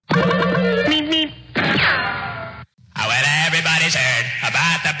always heard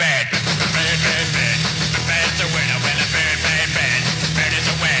about the bird. Bird, bird, bird. The bird's a winner when a bird, bird, bird. Bird is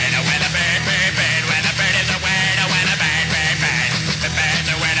a winner when a bird, bird, bird. When a bird is a winner when a bird, bird, bird. The bird's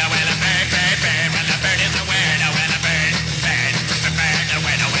a winner when a bird, bird, bird. When the bird is a winner when a bird, bird. The bird's a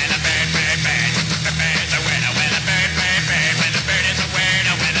winner when a bird, bird, bird. The bird's a winner when a bird, bird, bird. When the bird is a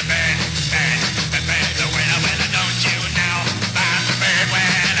winner when a bird, bird. The bird's a winner when a don't you know about the bird?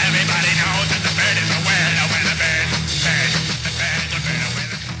 Well, everybody knows that the bird is a winner when a bird, bird. The bird's a winner when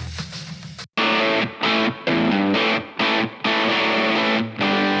a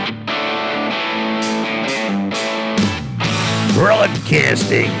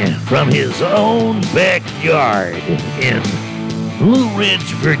Broadcasting from his own backyard in Blue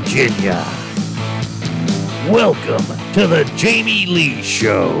Ridge, Virginia. Welcome to the Jamie Lee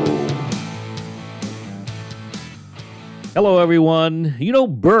Show. Hello, everyone. You know,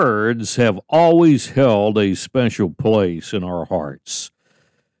 birds have always held a special place in our hearts,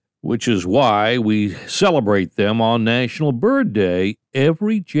 which is why we celebrate them on National Bird Day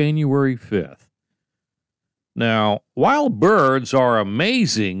every January 5th. Now, while birds are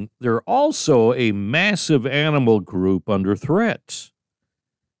amazing, they're also a massive animal group under threat.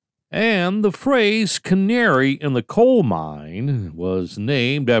 And the phrase canary in the coal mine was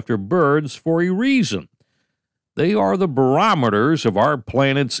named after birds for a reason. They are the barometers of our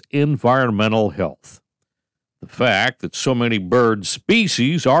planet's environmental health. The fact that so many bird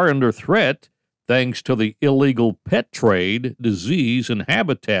species are under threat thanks to the illegal pet trade, disease, and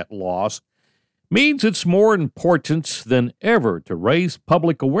habitat loss means it's more important than ever to raise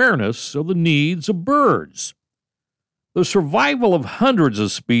public awareness of the needs of birds. The survival of hundreds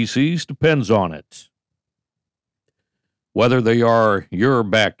of species depends on it. Whether they are your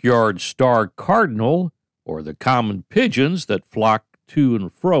backyard star cardinal or the common pigeons that flock to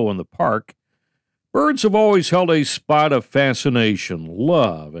and fro in the park, birds have always held a spot of fascination,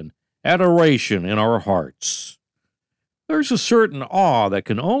 love, and adoration in our hearts. There's a certain awe that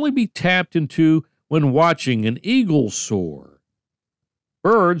can only be tapped into when watching an eagle soar.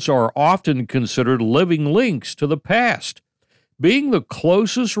 Birds are often considered living links to the past, being the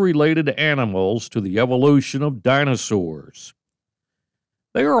closest related animals to the evolution of dinosaurs.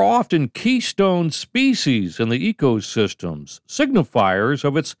 They are often keystone species in the ecosystems, signifiers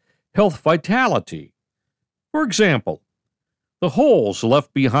of its health vitality. For example, the holes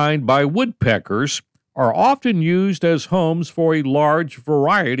left behind by woodpeckers are often used as homes for a large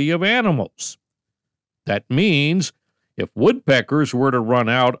variety of animals. That means if woodpeckers were to run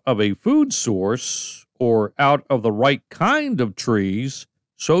out of a food source or out of the right kind of trees,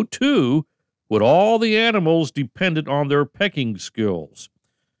 so too would all the animals dependent on their pecking skills.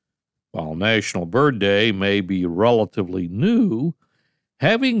 While National Bird Day may be relatively new,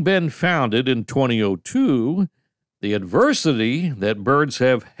 having been founded in 2002, the adversity that birds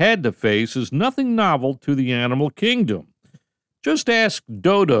have had to face is nothing novel to the animal kingdom. Just ask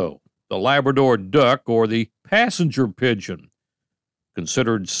Dodo, the Labrador duck, or the passenger pigeon,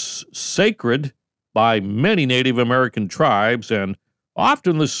 considered sacred by many Native American tribes and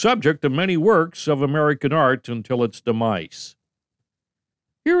often the subject of many works of American art until its demise.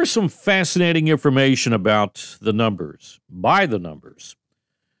 Here is some fascinating information about the numbers, by the numbers.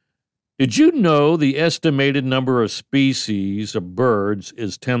 Did you know the estimated number of species of birds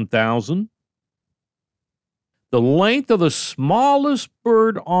is 10,000? The length of the smallest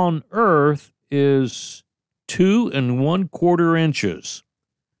bird on Earth is 2 1/4 inches.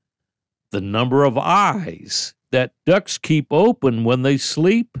 The number of eyes that ducks keep open when they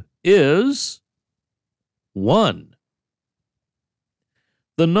sleep is 1.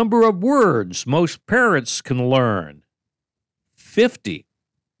 The number of words most parrots can learn, 50,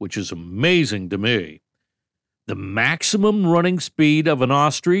 which is amazing to me. The maximum running speed of an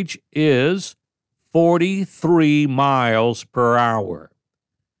ostrich is 43 miles per hour.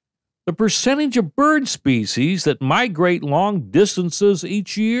 The percentage of bird species that migrate long distances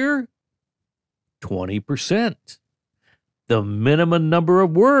each year, 20%. The minimum number of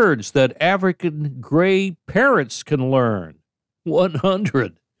words that African gray parrots can learn,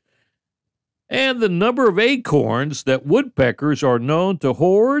 100. And the number of acorns that woodpeckers are known to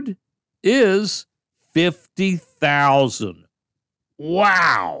hoard is 50,000.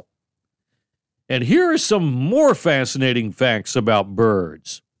 Wow! And here are some more fascinating facts about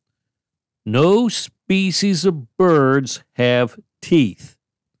birds. No species of birds have teeth.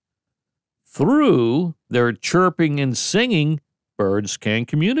 Through their chirping and singing, birds can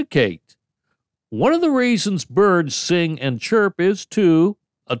communicate. One of the reasons birds sing and chirp is to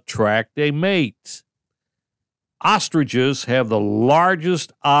attract a mate. Ostriches have the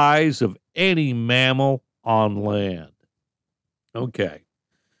largest eyes of any mammal on land. Okay.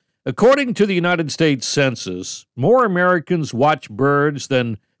 According to the United States Census, more Americans watch birds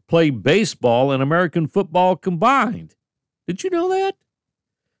than play baseball and American football combined. Did you know that?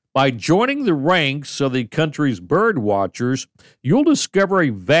 By joining the ranks of the country's bird watchers, you'll discover a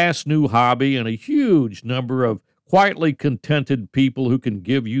vast new hobby and a huge number of quietly contented people who can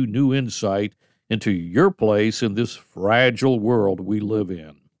give you new insight into your place in this fragile world we live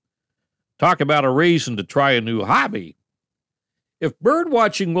in. Talk about a reason to try a new hobby. If bird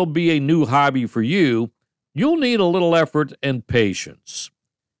watching will be a new hobby for you, you'll need a little effort and patience.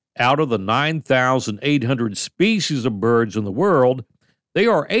 Out of the 9,800 species of birds in the world,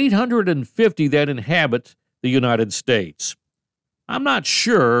 there are 850 that inhabit the United States. I'm not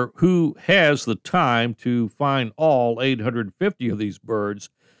sure who has the time to find all 850 of these birds,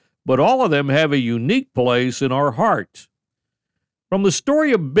 but all of them have a unique place in our heart. From the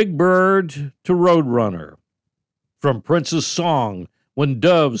story of Big Bird to Roadrunner, from Prince's song, When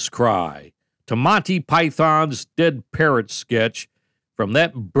Doves Cry, to Monty Python's Dead Parrot sketch, from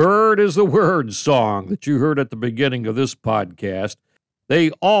that Bird is the Word song that you heard at the beginning of this podcast, they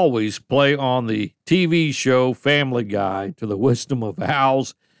always play on the TV show Family Guy to the wisdom of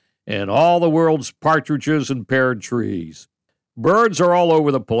owls and all the world's partridges and pear trees. Birds are all over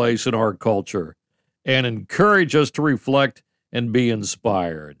the place in our culture and encourage us to reflect and be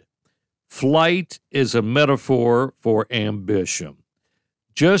inspired. Flight is a metaphor for ambition.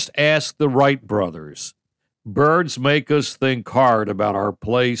 Just ask the Wright brothers. Birds make us think hard about our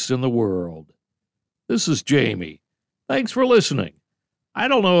place in the world. This is Jamie. Thanks for listening. I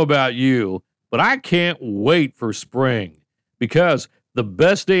don't know about you, but I can't wait for spring because the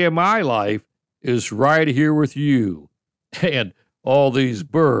best day of my life is right here with you and all these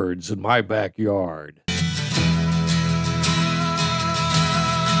birds in my backyard.